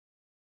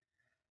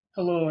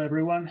Hello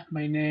everyone,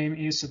 my name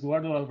is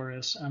Eduardo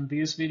Alvarez, and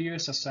this video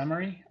is a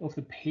summary of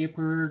the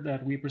paper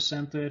that we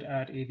presented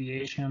at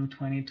Aviation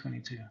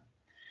 2022.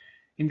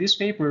 In this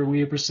paper,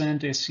 we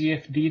present a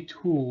CFD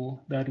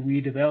tool that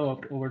we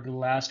developed over the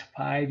last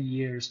 5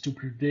 years to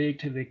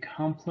predict the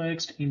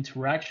complex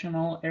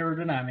interactional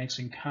aerodynamics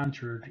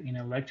encountered in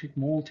electric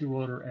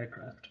multirotor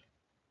aircraft.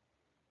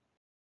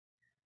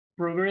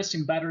 Progress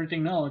in battery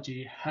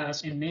technology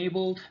has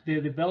enabled the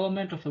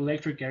development of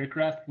electric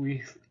aircraft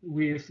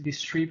with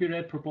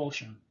distributed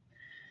propulsion.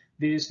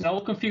 These novel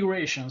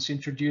configurations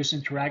introduce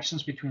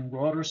interactions between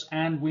rotors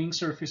and wing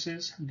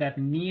surfaces that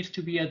need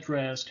to be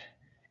addressed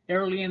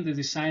early in the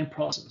design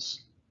process.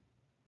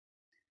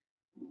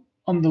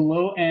 On the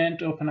low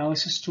end of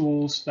analysis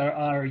tools that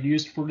are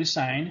used for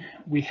design,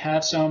 we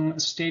have some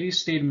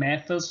steady-state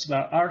methods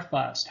that are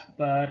fast,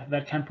 but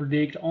that can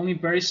predict only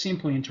very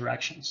simple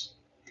interactions.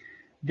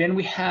 Then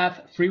we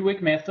have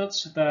free-wake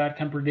methods that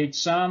can predict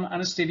some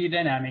unsteady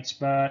dynamics,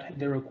 but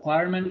the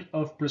requirement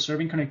of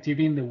preserving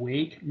connectivity in the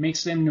wake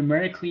makes them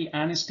numerically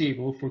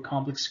unstable for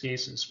complex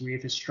cases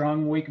with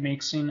strong wake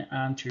mixing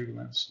and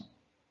turbulence.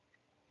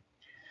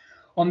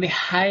 On the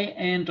high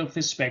end of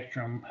the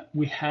spectrum,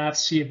 we have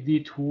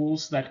CFD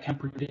tools that can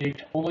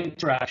predict all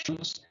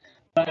interactions,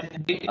 but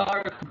they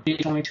are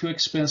computationally too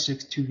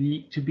expensive to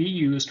be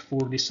used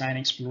for design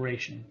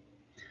exploration.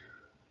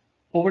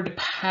 Over the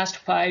past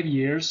 5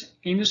 years,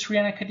 industry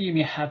and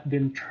academia have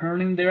been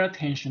turning their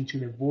attention to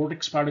the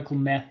vortex particle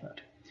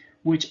method,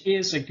 which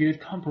is a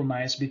good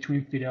compromise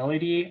between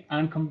fidelity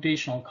and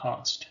computational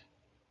cost.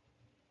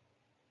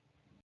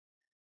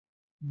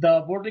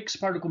 The vortex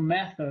particle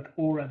method,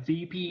 or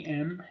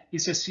VPM,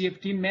 is a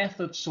CFD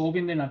method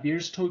solving the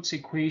Navier-Stokes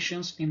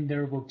equations in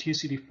their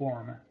vorticity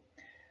form.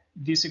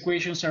 These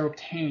equations are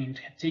obtained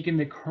taking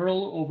the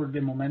curl over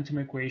the momentum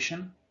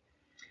equation.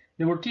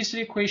 The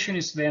vorticity equation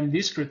is then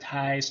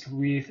discretized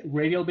with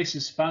radial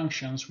basis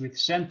functions with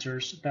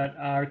centers that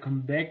are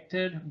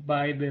convected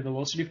by the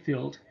velocity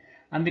field,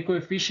 and the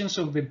coefficients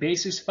of the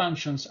basis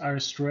functions are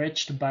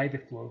stretched by the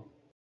flow.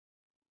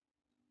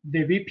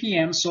 The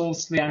VPM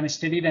solves the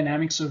unsteady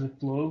dynamics of the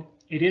flow.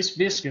 It is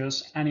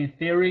viscous and in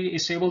theory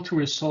is able to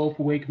resolve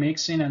wake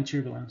mixing and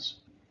turbulence.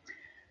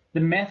 The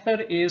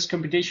method is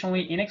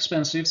computationally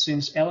inexpensive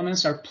since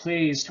elements are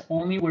placed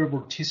only where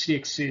vorticity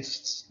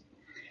exists.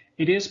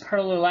 It is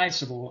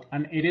parallelizable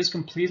and it is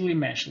completely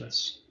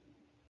meshless.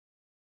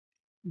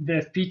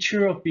 The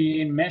feature of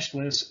being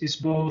meshless is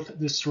both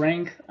the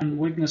strength and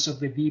weakness of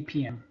the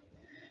VPM.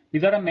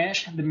 Without a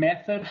mesh, the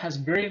method has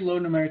very low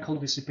numerical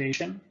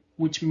dissipation,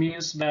 which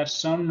means that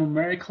some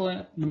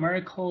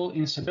numerical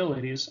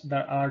instabilities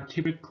that are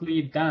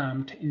typically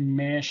damped in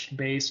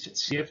mesh-based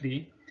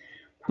CFD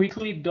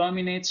quickly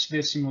dominates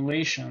the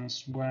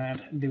simulations when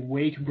the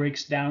wake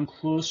breaks down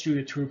close to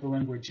the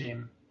turbulent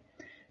regime,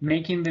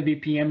 making the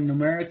VPM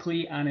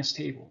numerically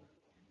unstable.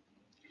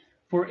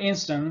 For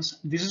instance,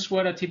 this is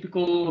what a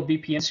typical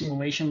VPM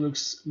simulation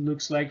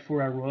looks like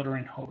for a rotor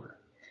and hover.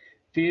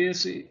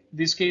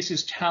 This case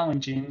is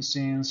challenging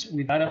since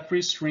without a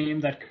free stream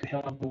that could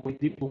help the wake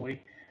deploy,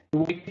 the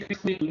wake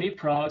typically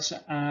leapfrogs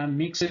and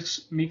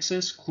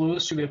mixes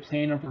close to the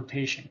plane of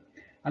rotation,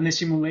 and the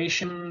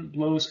simulation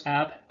blows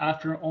up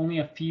after only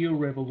a few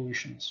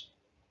revolutions.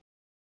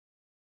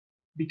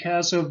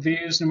 Because of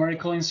these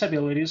numerical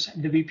instabilities,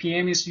 the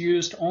VPM is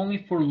used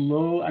only for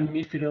low and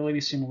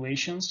mid-fidelity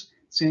simulations,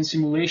 since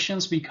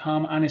simulations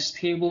become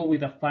unstable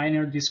with a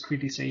finer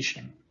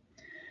discretization.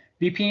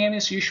 VPM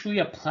is usually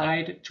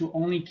applied to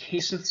only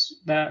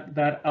cases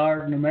that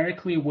are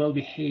numerically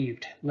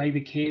well-behaved, like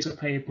the case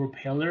of a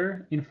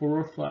propeller in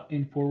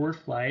forward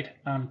flight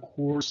and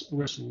coarse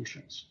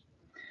resolutions.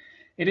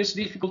 It is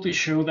difficult to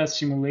show that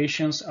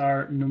simulations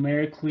are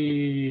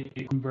numerically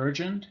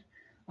convergent,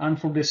 and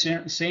for the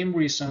same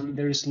reason,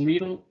 there is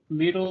little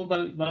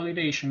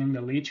validation in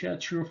the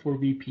literature for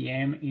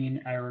VPM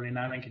in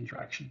aerodynamic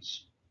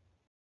interactions.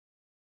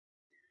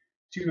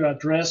 To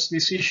address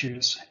these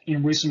issues,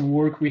 in recent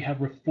work we have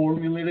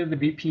reformulated the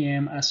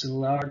VPM as a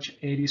large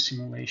eddy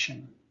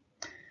simulation.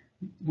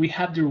 We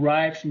have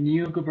derived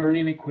new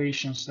governing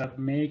equations that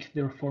make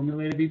the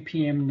reformulated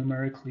VPM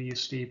numerically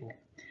stable.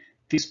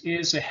 This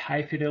is a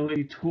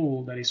high-fidelity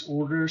tool that is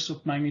orders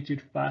of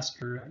magnitude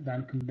faster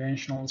than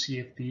conventional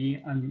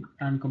CFD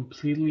and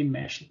completely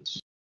meshless.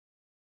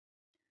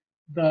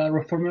 The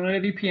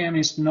reformulated VPM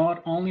is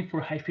not only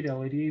for high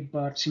fidelity,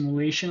 but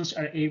simulations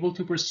are able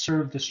to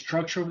preserve the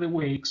structure of the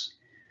wakes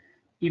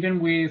even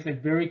with a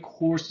very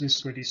coarse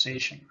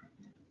discretization.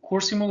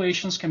 Coarse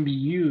simulations can be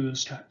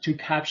used to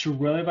capture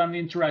relevant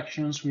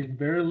interactions with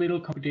very little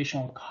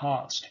computational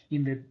cost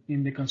in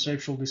the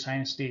conceptual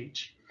design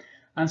stage.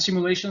 And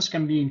simulations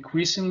can be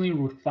increasingly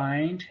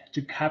refined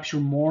to capture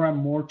more and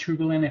more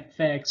turbulent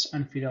effects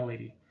and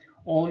fidelity,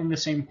 all in the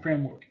same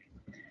framework.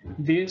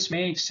 This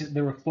makes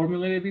the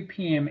reformulated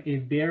VPM a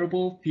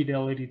variable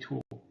fidelity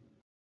tool.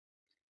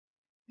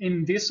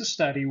 In this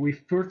study, we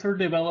further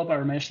develop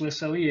our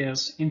meshless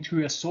LES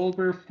into a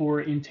solver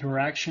for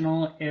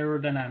interactional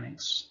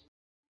aerodynamics.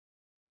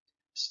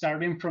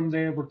 Starting from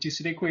the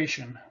vorticity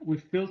equation, we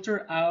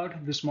filter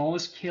out the small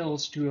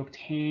scales to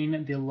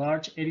obtain the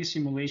large eddy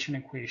simulation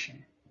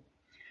equation.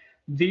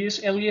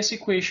 This LES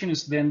equation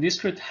is then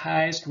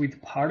discretized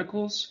with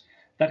particles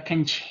that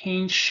can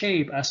change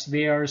shape as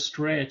they are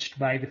stretched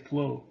by the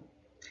flow.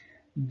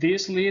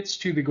 This leads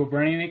to the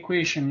governing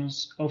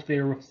equations of the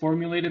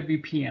reformulated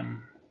VPM.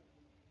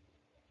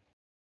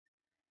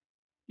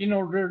 In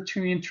order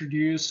to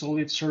introduce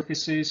solid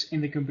surfaces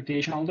in the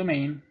computational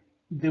domain,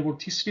 the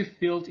vorticity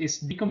field is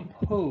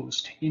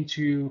decomposed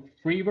into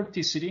free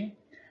vorticity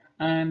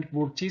and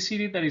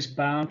vorticity that is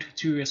bound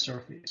to a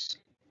surface.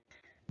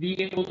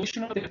 The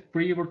evolution of the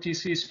free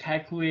vorticity is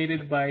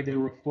calculated by the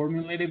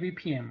reformulated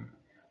VPM,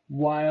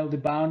 while the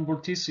bound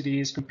vorticity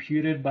is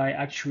computed by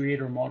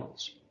actuator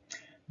models.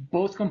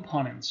 Both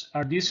components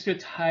are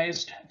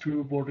discretized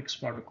through vortex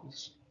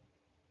particles.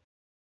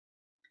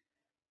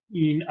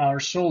 In our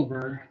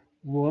solver,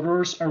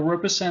 rotors are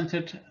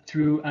represented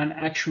through an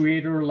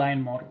actuator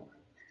line model,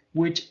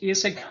 which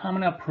is a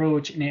common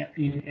approach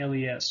in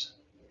LES.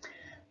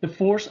 The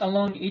force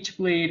along each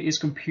blade is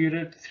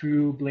computed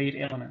through blade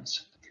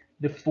elements.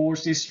 The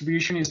force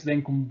distribution is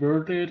then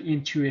converted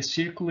into a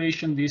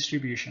circulation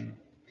distribution.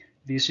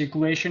 The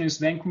circulation is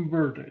then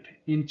converted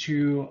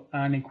into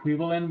an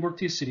equivalent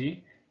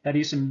vorticity that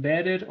is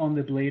embedded on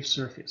the blade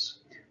surface,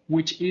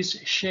 which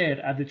is shed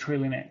at the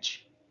trailing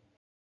edge.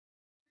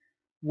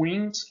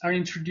 Wings are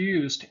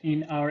introduced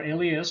in our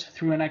LES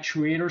through an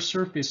actuator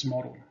surface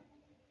model.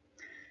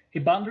 A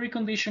boundary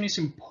condition is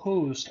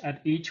imposed at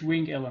each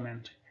wing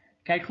element,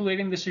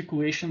 calculating the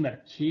circulation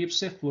that keeps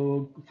the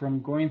flow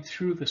from going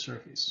through the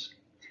surface.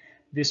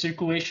 The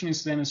circulation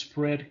is then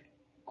spread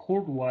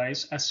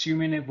chordwise,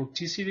 assuming a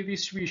vorticity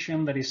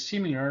distribution that is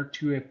similar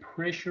to a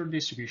pressure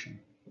distribution.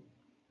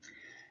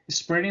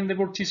 Spreading the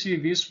vorticity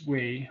this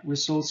way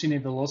results in a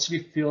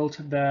velocity field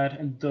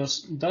that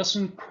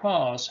doesn't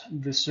cross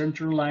the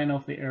center line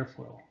of the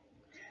airfoil.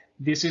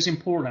 This is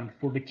important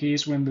for the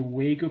case when the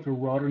wake of a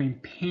rotor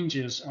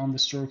impinges on the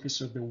surface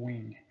of the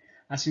wing,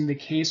 as in the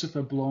case of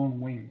a blown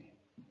wing.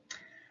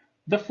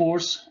 The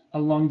force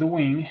along the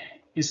wing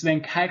is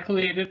then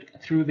calculated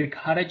through the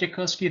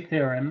Kara-Jakowski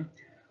theorem,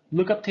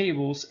 lookup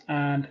tables,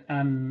 and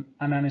an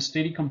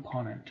unsteady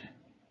component.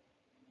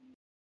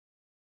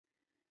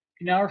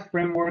 In our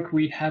framework,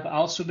 we have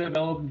also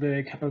developed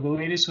the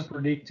capabilities of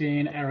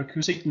predicting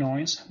aeroacoustic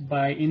noise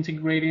by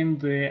integrating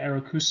the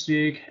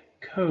aeroacoustic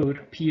code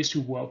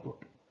PS2 wellbook.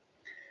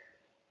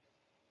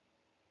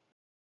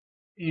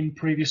 In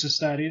previous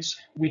studies,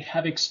 we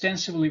have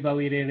extensively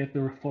validated the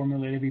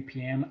reformulated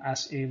VPM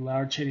as a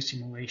large eddy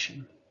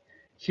simulation.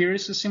 Here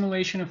is a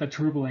simulation of a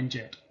turbulent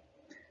jet.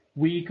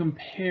 We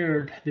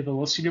compared the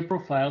velocity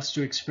profiles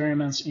to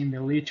experiments in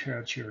the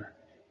literature,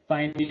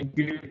 finding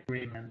good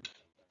agreement.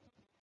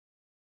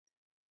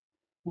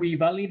 We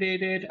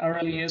validated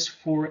RLES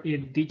for a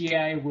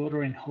DJI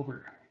rotor and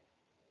hover,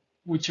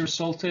 which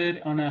resulted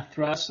on a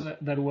thrust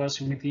that was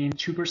within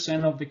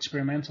 2% of the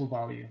experimental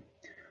value.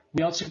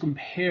 We also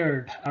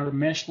compared our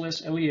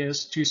meshless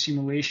LES to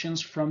simulations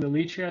from the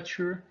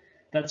literature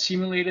that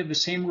simulated the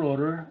same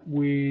rotor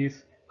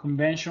with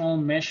conventional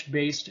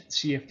mesh-based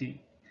CFD.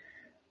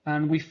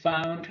 And we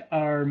found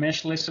our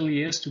meshless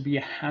LES to be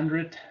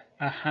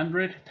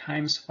 100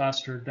 times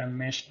faster than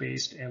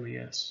mesh-based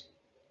LES.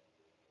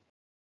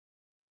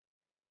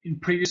 In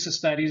previous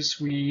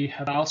studies, we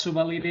have also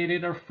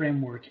validated our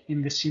framework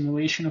in the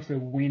simulation of a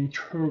wind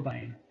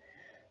turbine,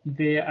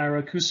 the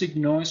aeroacoustic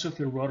noise of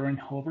the rotor and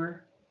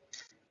hover,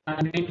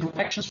 and the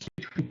interactions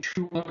between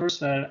two rotors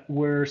that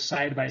were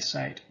side by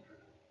side.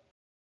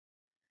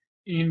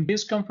 In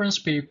this conference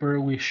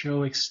paper, we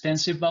show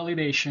extensive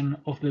validation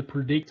of the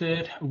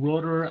predicted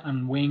rotor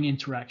and wing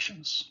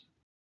interactions.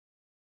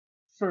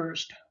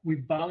 First, we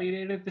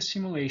validated the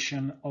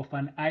simulation of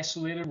an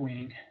isolated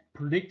wing,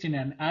 predicting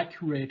an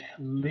accurate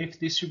lift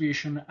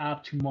distribution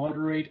up to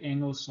moderate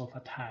angles of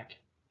attack.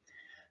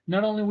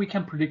 Not only we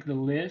can predict the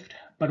lift,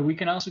 but we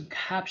can also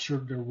capture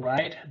the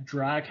right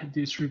drag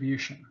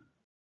distribution.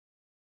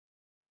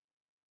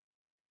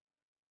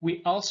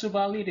 We also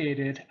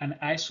validated an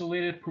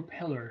isolated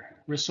propeller,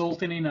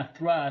 resulting in a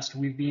thrust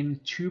within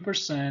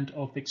 2%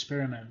 of the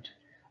experiment,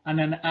 and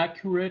an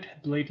accurate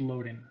blade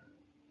loading.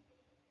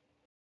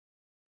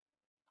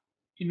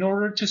 In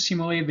order to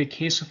simulate the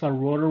case of a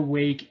rotor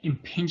wake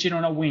impinging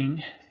on a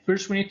wing,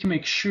 first we need to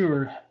make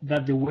sure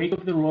that the wake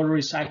of the rotor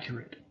is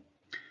accurate.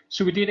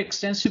 So we did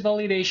extensive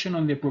validation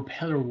on the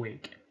propeller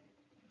wake.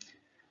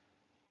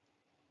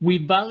 We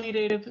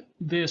validated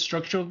the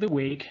structure of the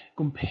wake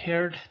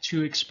compared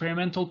to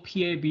experimental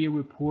PIV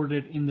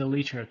reported in the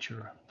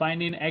literature,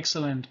 finding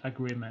excellent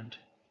agreement.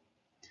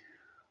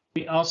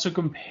 We also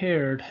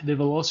compared the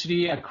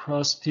velocity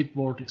across tip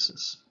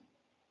vortices,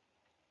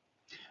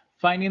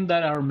 finding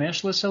that our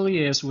meshless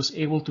LES was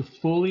able to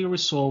fully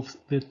resolve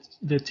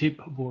the tip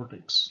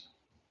vortex.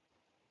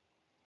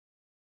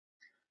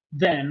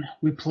 Then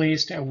we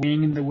placed a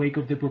wing in the wake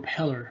of the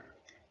propeller,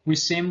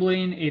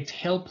 resembling a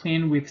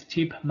tailplane with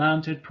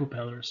tip-mounted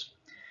propellers.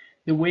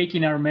 The wake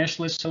in our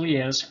meshless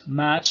LES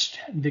matched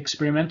the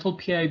experimental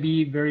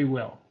PIB very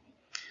well,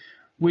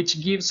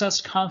 which gives us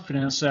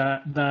confidence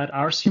that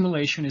our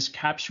simulation is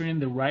capturing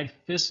the right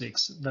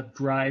physics that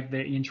drive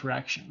the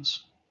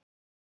interactions.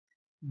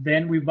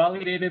 Then we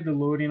validated the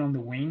loading on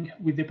the wing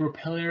with the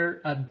propeller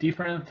at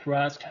different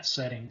thrust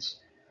settings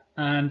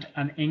and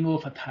an angle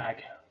of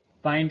attack,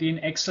 finding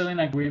excellent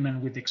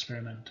agreement with the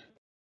experiment.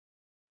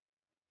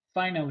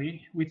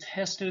 Finally, we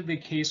tested the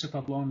case of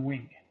a blown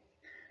wing.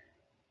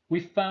 We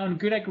found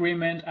good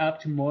agreement up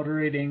to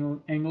moderate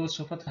angles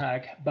of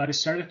attack, but it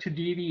started to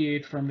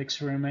deviate from the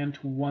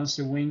experiment once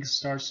the wing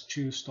starts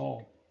to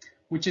stall,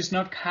 which is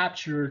not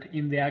captured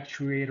in the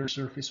actuator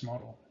surface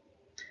model.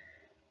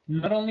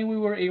 Not only we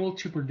were able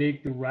to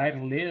predict the right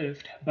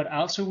lift, but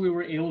also we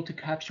were able to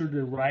capture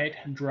the right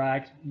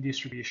drag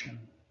distribution.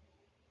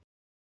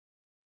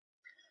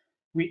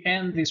 We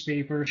end this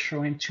paper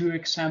showing two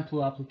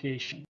example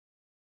applications.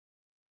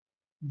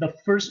 The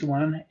first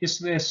one is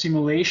the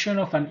simulation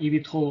of an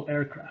eVTOL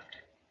aircraft.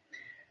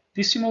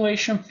 This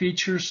simulation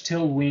features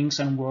still wings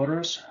and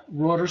rotors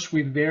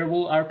with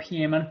variable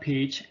RPM and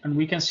pitch, and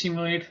we can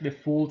simulate the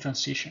full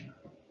transition.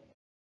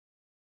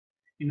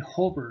 In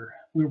hover,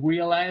 we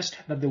realized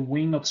that the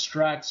wing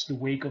obstructs the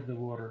wake of the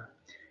rotor,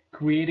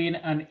 creating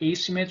an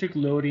asymmetric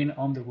loading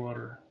on the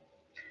rotor.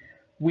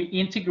 We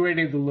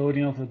integrated the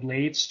loading of the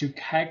blades to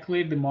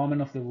calculate the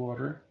moment of the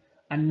rotor,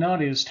 and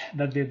noticed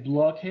that the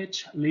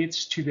blockage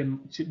leads to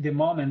the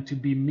moment to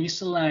be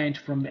misaligned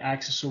from the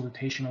axis of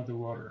rotation of the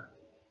rotor.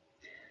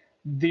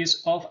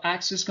 These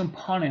off-axis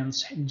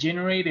components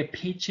generate a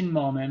pitching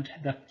moment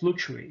that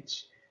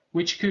fluctuates,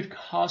 which could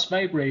cause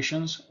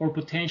vibrations or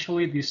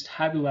potentially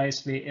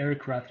destabilize the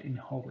aircraft in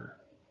hover.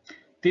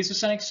 This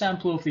is an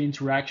example of the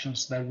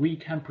interactions that we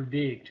can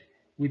predict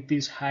with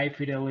this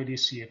high-fidelity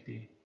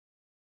CFD.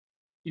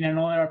 In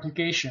another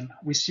application,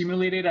 we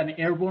simulated an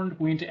airborne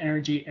wind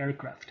energy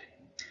aircraft.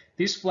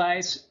 This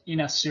flies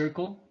in a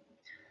circle,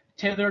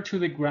 tethered to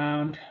the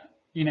ground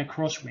in a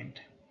crosswind,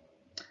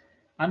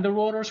 and the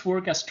rotors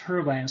work as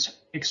turbines,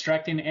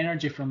 extracting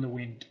energy from the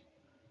wind.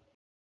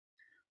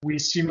 We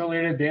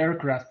simulated the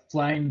aircraft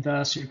flying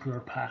the circular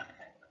path.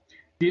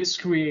 This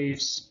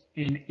creates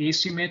an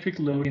asymmetric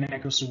loading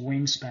across the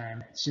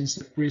wingspan, since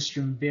the free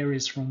stream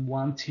varies from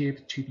one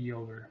tip to the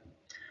other.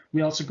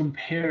 We also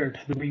compared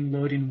the wing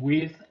loading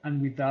with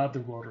and without the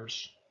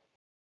rotors.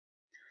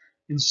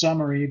 In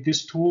summary,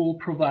 this tool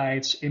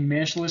provides a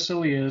meshless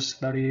LES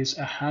that is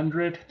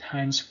 100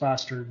 times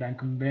faster than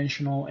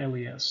conventional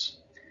LES.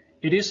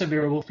 It is a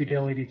variable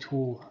fidelity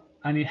tool,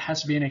 and it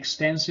has been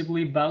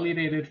extensively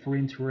validated for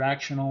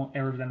interactional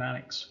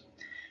aerodynamics.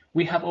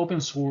 We have open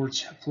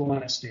sourced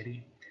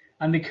FLOWUnsteady,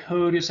 and the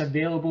code is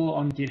available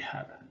on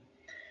GitHub.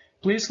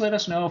 Please let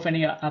us know of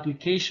any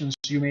applications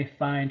you may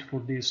find for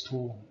this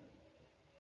tool.